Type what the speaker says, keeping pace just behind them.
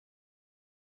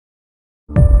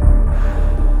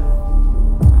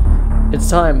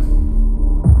time.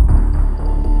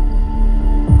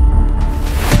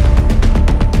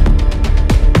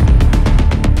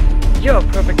 You're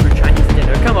perfect for Chinese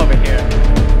dinner. Come over here.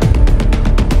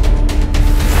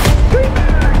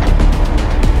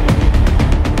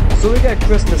 So we got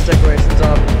Christmas decorations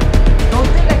up. Don't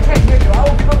think I can't hear you. I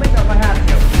will come in if I have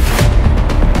to.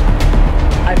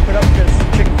 I put up this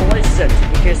Chick-fil-A scent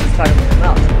in case it's stuck in your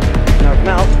mouth. In our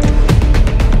mouth.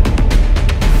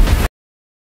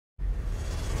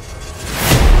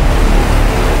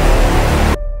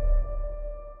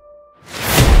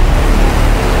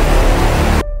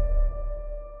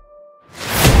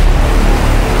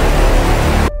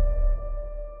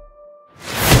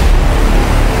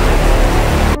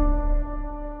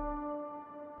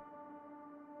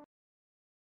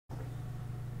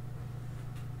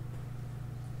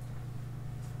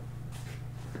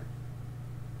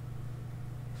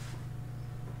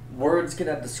 Words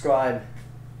cannot describe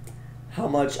how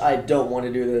much I don't want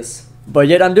to do this. But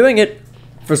yet I'm doing it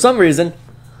for some reason.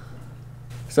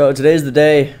 So today's the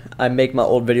day I make my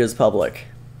old videos public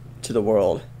to the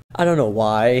world. I don't know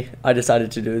why I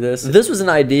decided to do this. This was an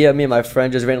idea me and my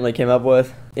friend just randomly came up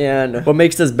with. And what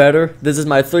makes this better, this is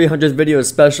my 300th video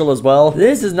special as well.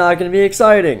 This is not going to be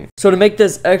exciting. So to make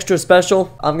this extra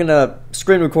special, I'm going to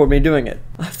screen record me doing it.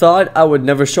 I thought I would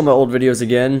never show my old videos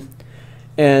again.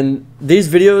 And these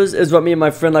videos is what me and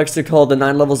my friend likes to call the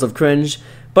 9 levels of cringe.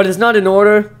 But it's not in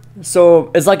order.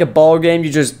 So it's like a ball game. You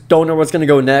just don't know what's going to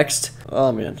go next.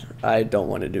 Oh man, I don't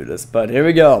want to do this. But here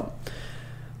we go.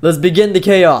 Let's begin the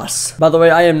chaos. By the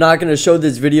way, I am not going to show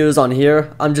these videos on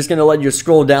here. I'm just going to let you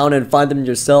scroll down and find them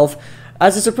yourself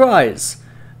as a surprise.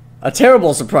 A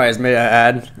terrible surprise, may I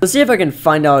add. Let's see if I can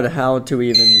find out how to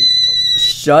even...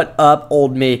 Shut up,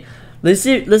 old me. Let's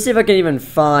see if I can even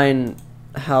find...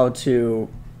 how to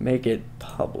make it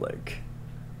public.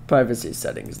 Privacy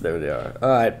settings, there they are.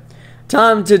 Alright,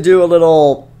 time to do a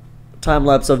little time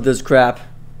lapse of this crap.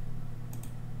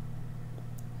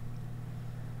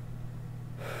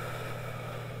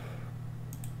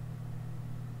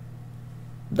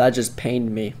 That just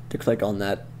pained me to click on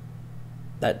that.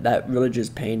 That really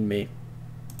just pained me.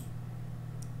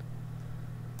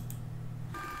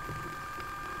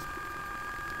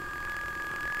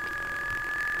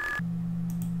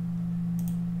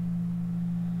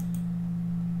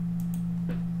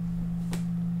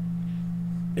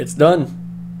 It's done.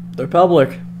 They're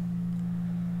public.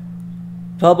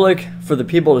 Public for the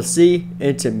people to see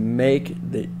and to make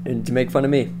fun of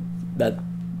me.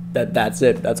 That's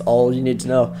it. That's all you need to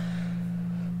know.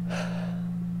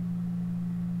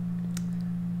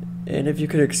 And if you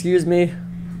could excuse me,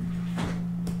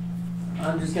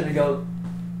 I'm gonna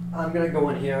go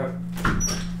in here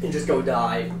and just go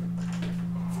die.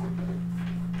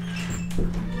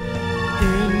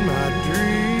 In my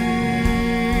dreams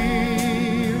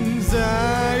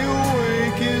I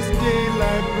awake as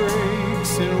daylight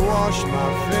breaks and wash my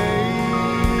face.